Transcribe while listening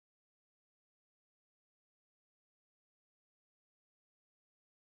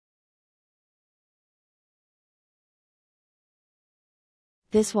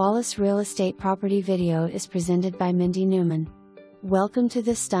This Wallace Real Estate property video is presented by Mindy Newman. Welcome to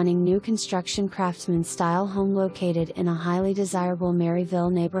this stunning new construction craftsman-style home located in a highly desirable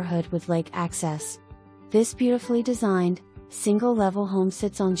Maryville neighborhood with lake access. This beautifully designed, single-level home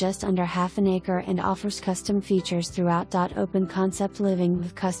sits on just under half an acre and offers custom features throughout.Open-concept living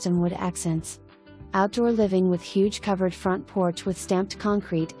with custom wood accents. Outdoor living with huge covered front porch with stamped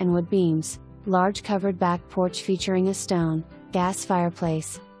concrete and wood beams, large covered back porch featuring a stone, gas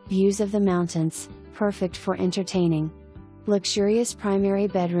fireplace, views of the mountains, perfect for entertaining. Luxurious primary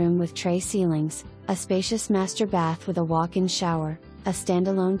bedroom with tray ceilings, a spacious master bath with a walk-in shower, a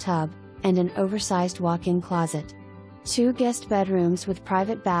standalone tub, and an oversized walk-in closet. 2 guest bedrooms with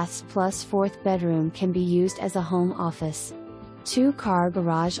private baths plus 4th bedroom can be used as a home office. 2-car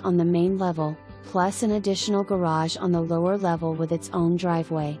garage on the main level, plus an additional garage on the lower level with its own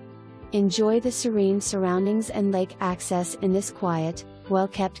driveway. Enjoy the serene surroundings and lake access in this quiet,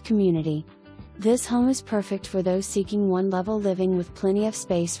 well-kept community. This home is perfect for those seeking one-level living with plenty of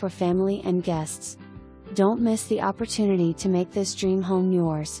space for family and guests. Don't miss the opportunity to make this dream home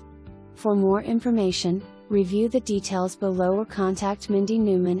yours. For more information, review the details below or contact Mindy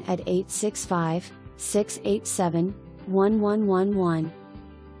Newman at 865-687-1111.